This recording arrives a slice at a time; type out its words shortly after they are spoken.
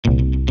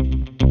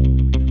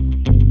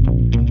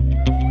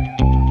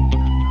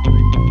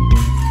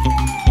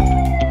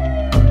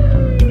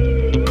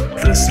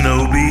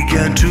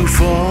began to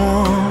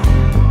fall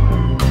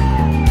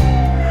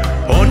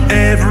on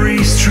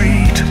every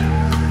street,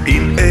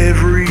 in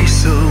every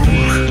soul.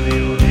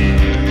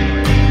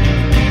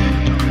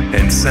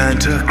 And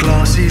Santa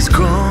Claus is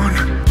gone.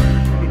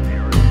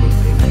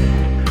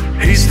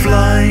 He's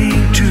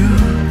flying to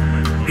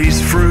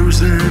his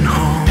frozen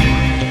home.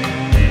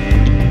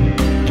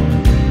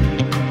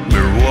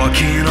 We're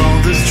walking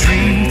on the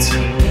streets.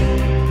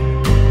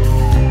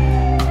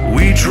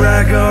 We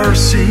drag our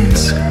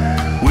sins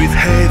with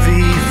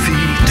heavy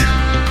feet.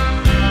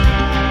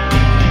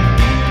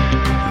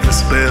 The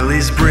spell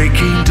is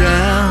breaking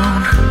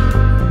down.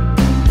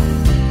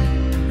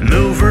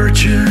 No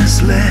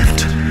virtues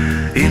left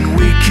in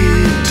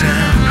wicked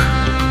town.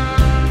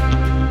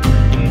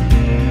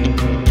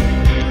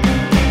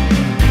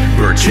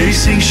 We're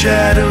chasing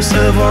shadows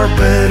of our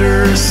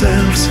better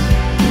selves.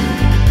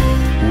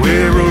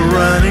 We're all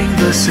running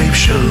the same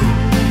show,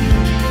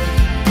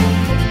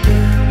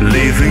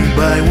 living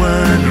by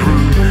one rule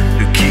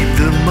to keep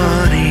the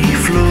money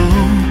flow.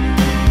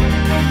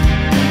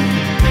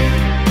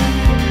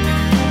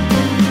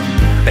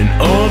 And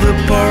all the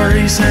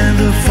parties and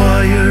the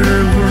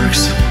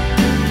fireworks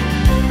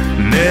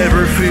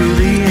never feel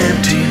the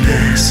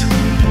emptiness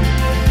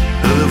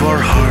of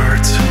our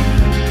hearts,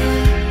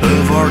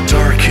 of our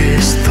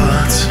darkest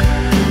thoughts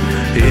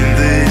in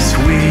this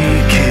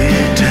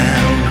wicked town.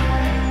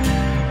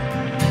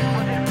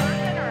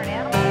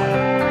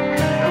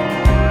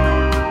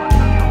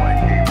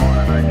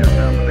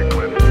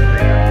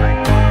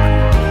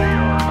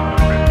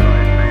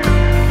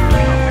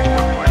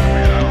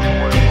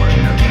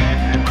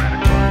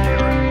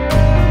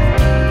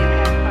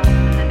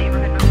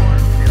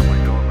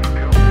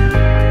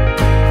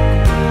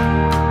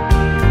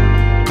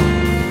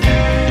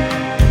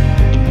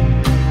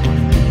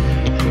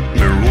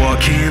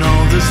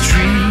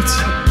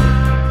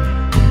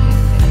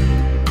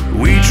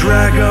 We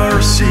drag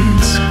our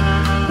sins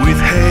with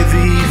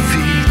heavy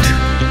feet.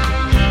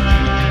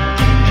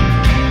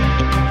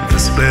 The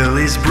spell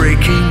is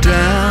breaking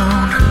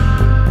down.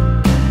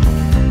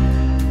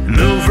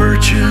 No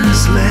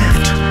virtues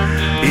left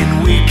in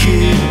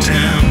wicked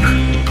town.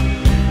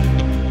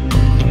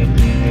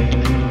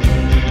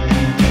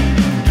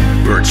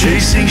 We're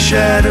chasing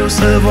shadows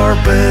of our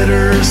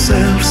better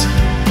selves.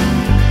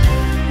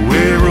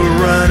 We're all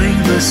running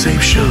the same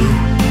show,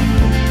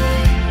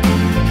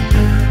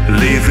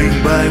 living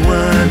by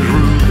one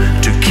rule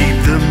to keep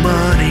the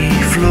money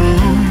flow.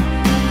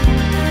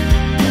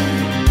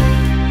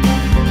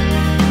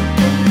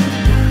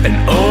 And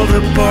all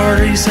the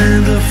parties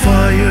and the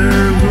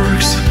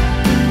fireworks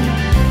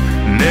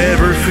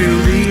never feel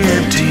the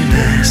empty